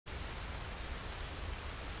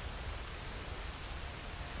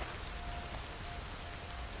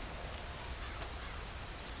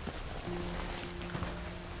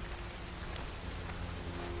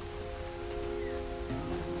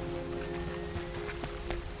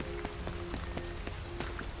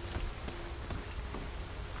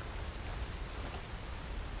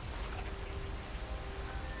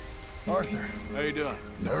Arthur. How you doing?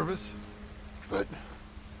 Nervous? But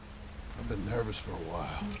I've been nervous for a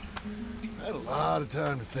while. I had a lot of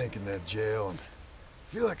time to think in that jail, and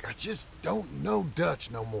I feel like I just don't know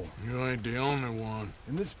Dutch no more. You ain't the only one.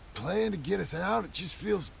 And this plan to get us out, it just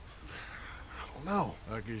feels... I don't know.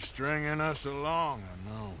 Like he's stringing us along, I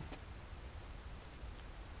know.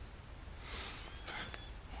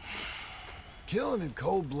 Killing in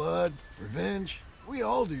cold blood, revenge, we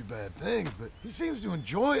all do bad things, but he seems to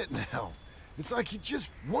enjoy it now. It's like he just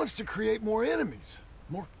wants to create more enemies,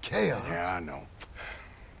 more chaos. Yeah, I know.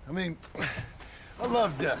 I mean, I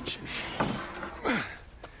love Dutch.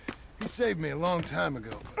 He saved me a long time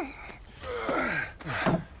ago.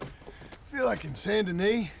 I feel like in Saint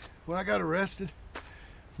Denis, when I got arrested,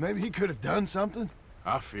 maybe he could have done something.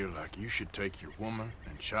 I feel like you should take your woman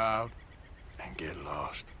and child and get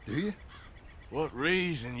lost. Do you? What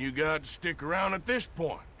reason you got to stick around at this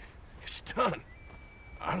point? It's done.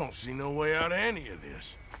 I don't see no way out of any of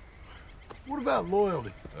this. What about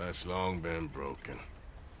loyalty? That's long been broken.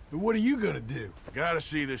 And what are you gonna do? Gotta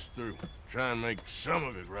see this through. Try and make some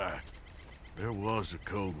of it right. There was a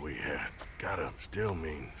code we had. Gotta still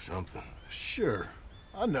mean something. Sure,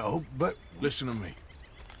 I know, but... Listen to me.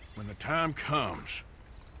 When the time comes,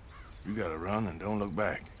 you gotta run and don't look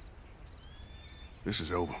back. This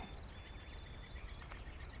is over.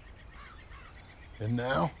 And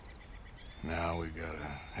now? Now we gotta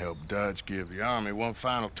help Dutch give the army one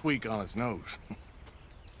final tweak on its nose.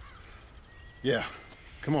 Yeah,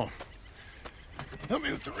 come on. Help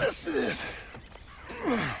me with the rest of this.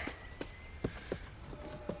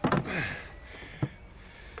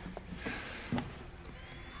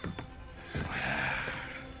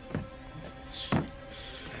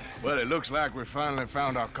 Well, it looks like we finally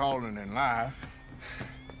found our calling in life.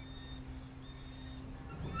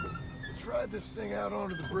 Let's ride this thing out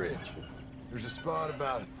onto the bridge. There's a spot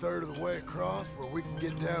about a third of the way across where we can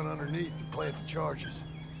get down underneath to plant the charges.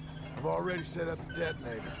 I've already set up the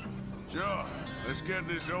detonator. Sure, let's get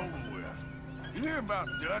this over with. You hear about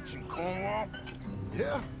Dutch and Cornwall?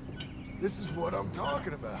 Yeah, this is what I'm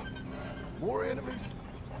talking about. More enemies,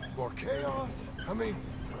 more chaos. I mean,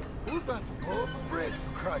 we're about to blow up a bridge,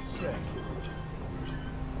 for Christ's sake.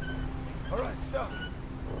 All right, stop.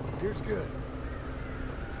 Here's good.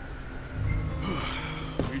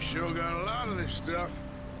 We sure got a lot of this stuff.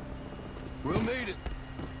 We'll need it.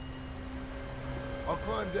 I'll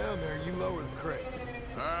climb down there and you lower the crates.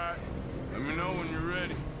 All right, let me know when you're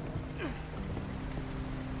ready.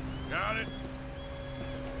 Got it?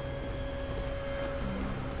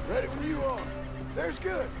 Ready when you are. There's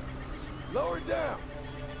good. Lower it down.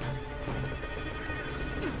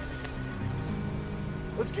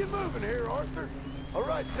 Let's get moving here, Arthur. All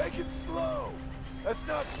right, take it slow. That's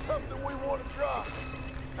not something we want to drop.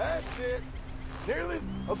 That's it. Nearly...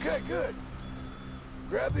 Okay, good.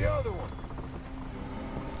 Grab the other one.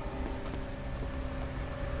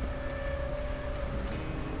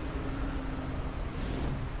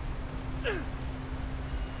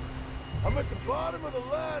 I'm at the bottom of the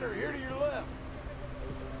ladder, here to your left.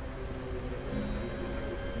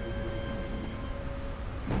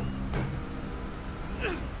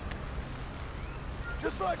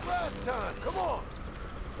 Just like last time, come on.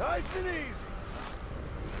 Nice and easy.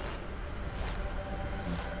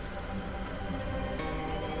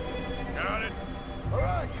 Got it? All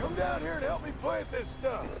right, come down here and help me plant this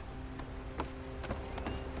stuff.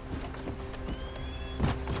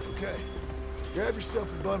 Okay, grab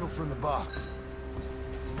yourself a bundle from the box.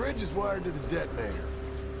 The bridge is wired to the detonator.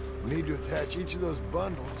 We need to attach each of those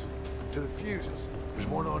bundles to the fuses. There's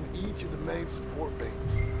one on each of the main support beams.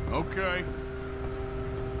 Okay.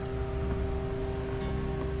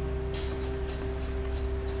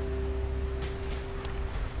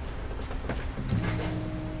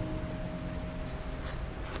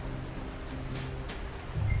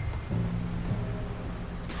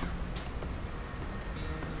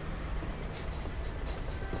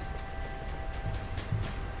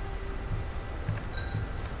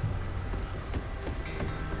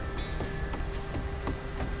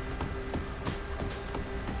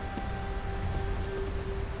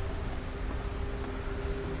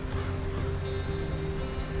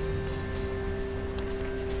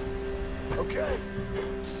 Okay,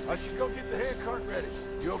 I should go get the handcart ready.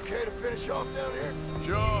 You okay to finish off down here?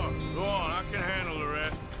 Sure, go on, I can handle the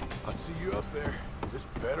rest. I'll see you up there. This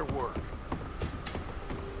better work.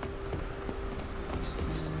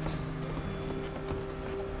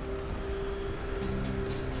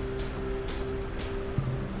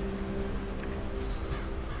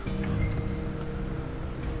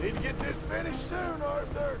 Need to get this finished soon,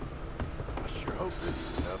 Arthur. I sure hope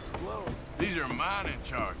this is enough to blow. These are mining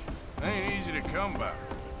charges. Ain't easy to come by.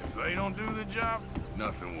 If they don't do the job,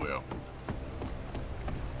 nothing will.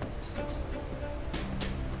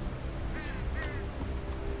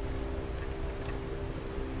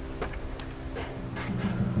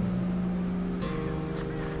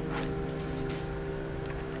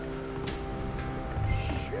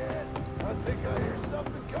 Shit! I think I hear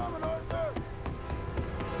something coming, Arthur!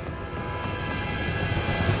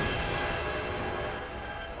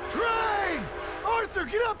 Train! Arthur,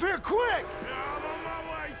 get up here, quick! Yeah, I'm on my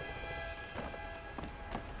way.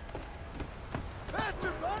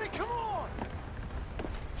 Faster, buddy, come on!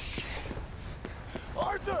 Shit.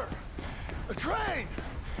 Arthur! A train!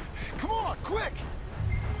 Come on, quick!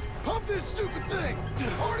 Pump this stupid thing!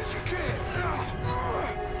 Hard as you can!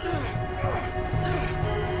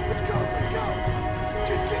 Let's go, let's go!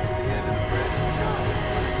 Just get to the end of the bridge and jump!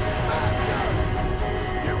 Faster!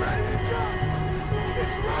 You ready to jump?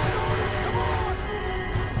 It's right on us, come on!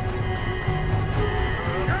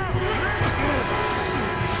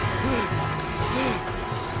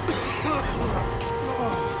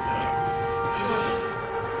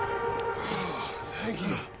 Thank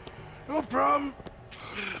you. No problem.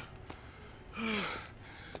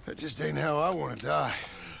 That just ain't how I want to die.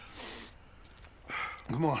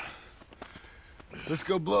 Come on. Let's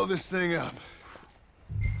go blow this thing up.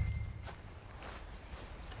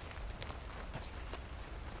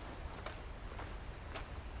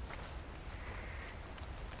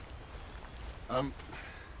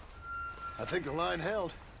 I think the line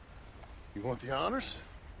held. You want the honors?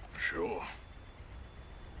 Sure.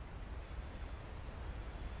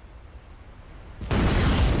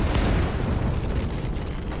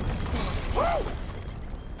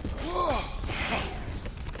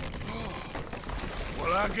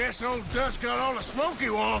 Well, I guess old Dutch got all the smoke he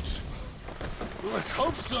wants. Well, let's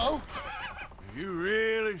hope so. You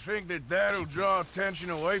really think that that'll draw attention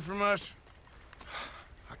away from us?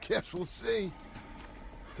 I guess we'll see.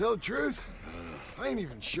 Tell the truth, I ain't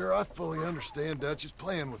even sure I fully understand Dutch's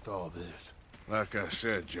plan with all this. Like I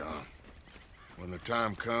said, John, when the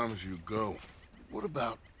time comes, you go. What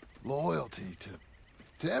about loyalty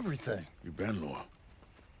to everything? You've been loyal.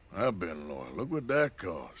 I've been loyal. Look what that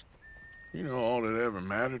cost. You know, all that ever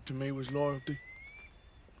mattered to me was loyalty.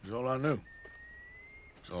 It was all I knew.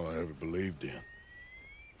 It's all I ever believed in.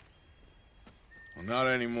 Well, not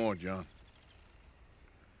anymore, John.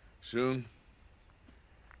 Soon,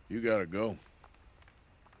 you gotta go.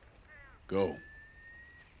 Go.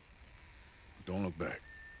 Don't look back.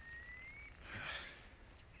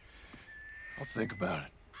 I'll think about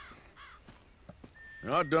it.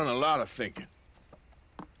 Now, I've done a lot of thinking.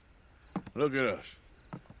 Look at us.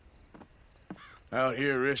 Out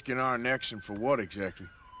here risking our necks, and for what exactly?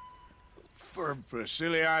 For a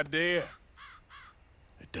silly idea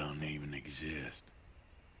that don't even exist.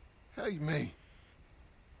 How you mean?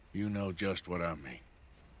 You know just what I mean.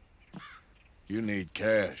 You need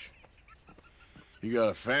cash. You got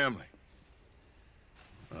a family.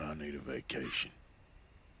 I need a vacation.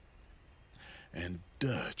 And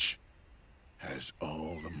Dutch has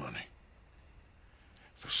all the money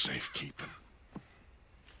for safekeeping.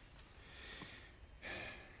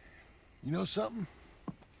 You know something?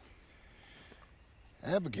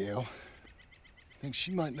 Abigail thinks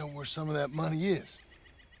she might know where some of that money is.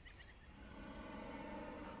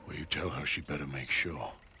 Well, you tell her she better make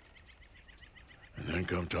sure. And then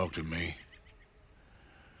come talk to me.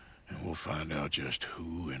 And we'll find out just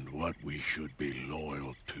who and what we should be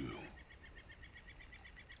loyal to.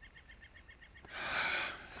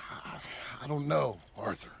 I don't know,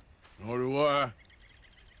 Arthur. Nor do I.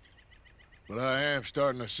 But I am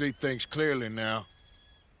starting to see things clearly now.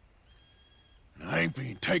 And I ain't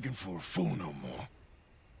being taken for a fool no more.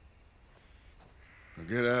 Now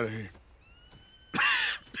get out of here.